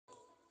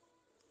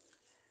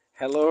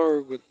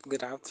Hello,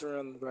 good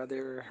afternoon,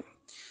 brother.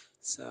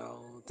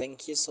 So,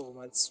 thank you so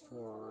much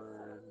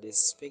for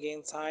this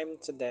speaking time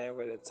today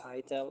with the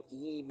title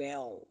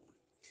email.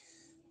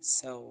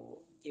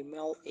 So,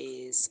 email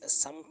is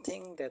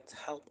something that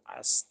help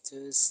us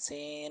to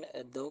send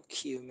a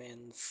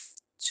document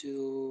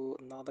to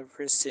another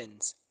person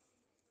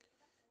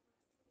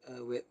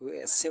with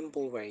a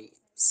simple way.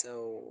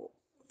 So,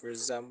 for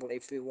example,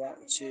 if we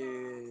want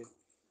to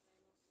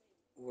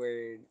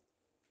word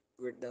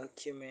Word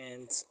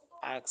document,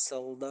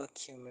 Excel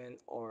document,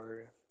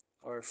 or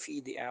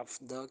PDF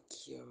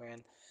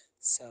document.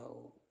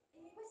 So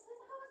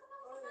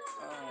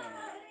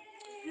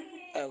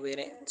we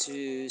need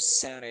to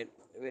set it.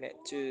 We need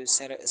to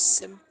set it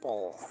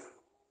simple.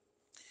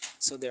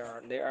 So there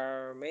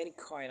are many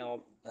kind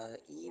of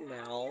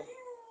email.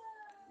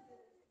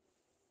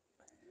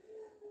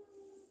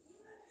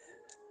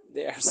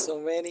 There are so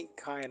many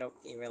kind of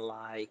email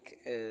like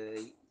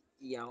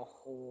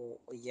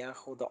Yahoo.com,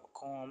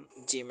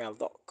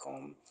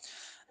 gmail.com.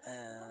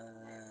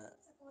 Uh,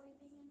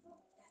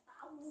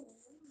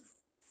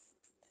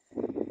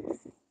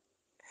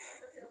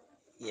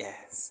 yeah.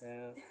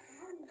 So.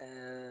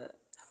 Uh,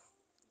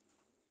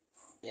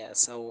 Yeah,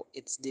 so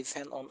it's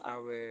depend on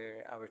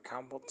our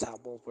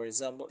comfortable. For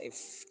example,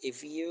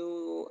 if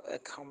you are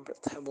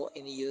comfortable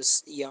in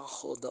use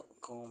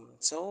yahoo.com,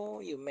 so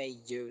you may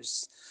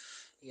use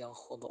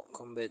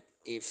yahoo.com. But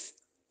if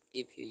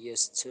you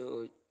used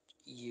to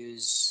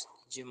use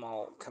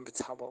Gmail,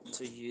 comfortable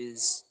to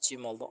use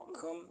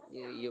gmail.com,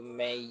 you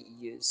may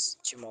use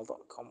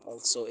gmail.com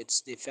also.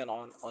 It's depend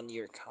on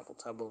your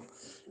comfortable.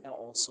 And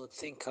also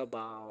think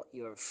about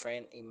your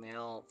friend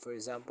email. For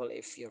example,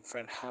 if your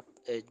friend have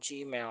a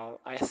Gmail,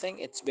 I think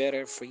it's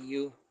better for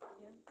you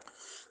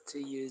to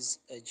use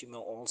a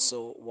Gmail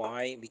also.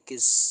 Why?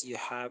 Because you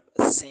have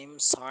the same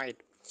site.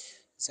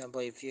 Example,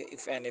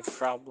 if any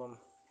problem,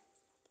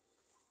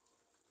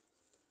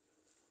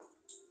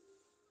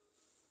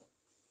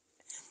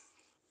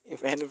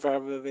 if any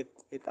problem with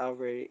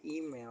our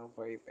email,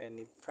 or if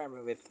any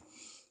problem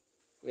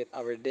with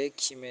our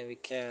document, we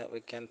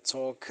can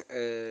talk.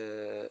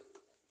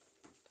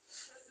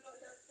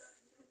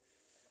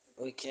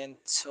 We can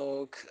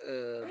talk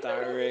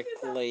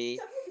directly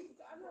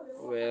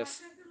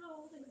with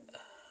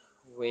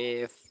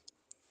with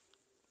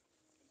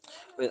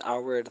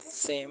our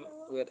same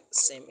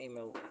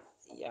email.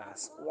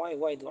 Yes,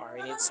 why do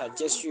I need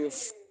suggest you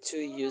to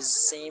use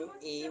same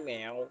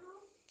email?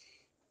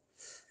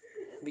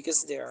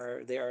 Because there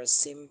are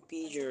same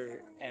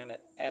picture and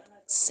at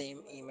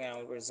same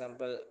email. For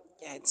example,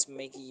 yeah, it's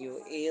making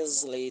you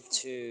easily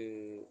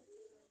to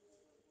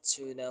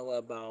know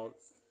about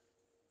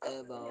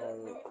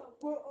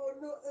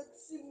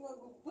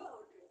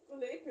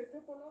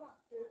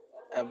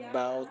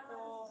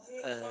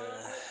uh,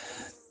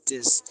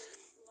 this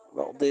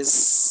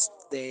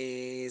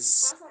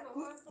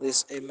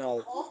this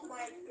email.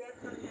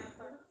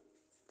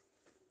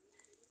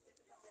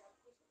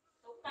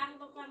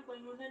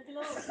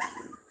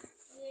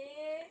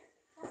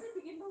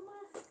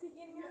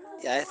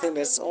 Yeah, I think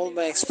that's all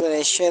my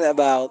explanation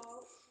about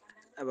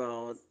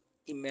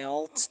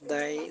email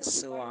today.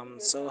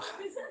 So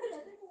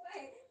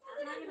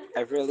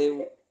I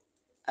really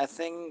I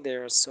think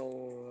there are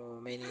so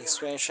many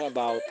explanation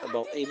about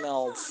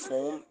email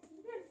form.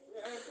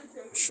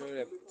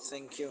 Sure,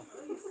 thank you.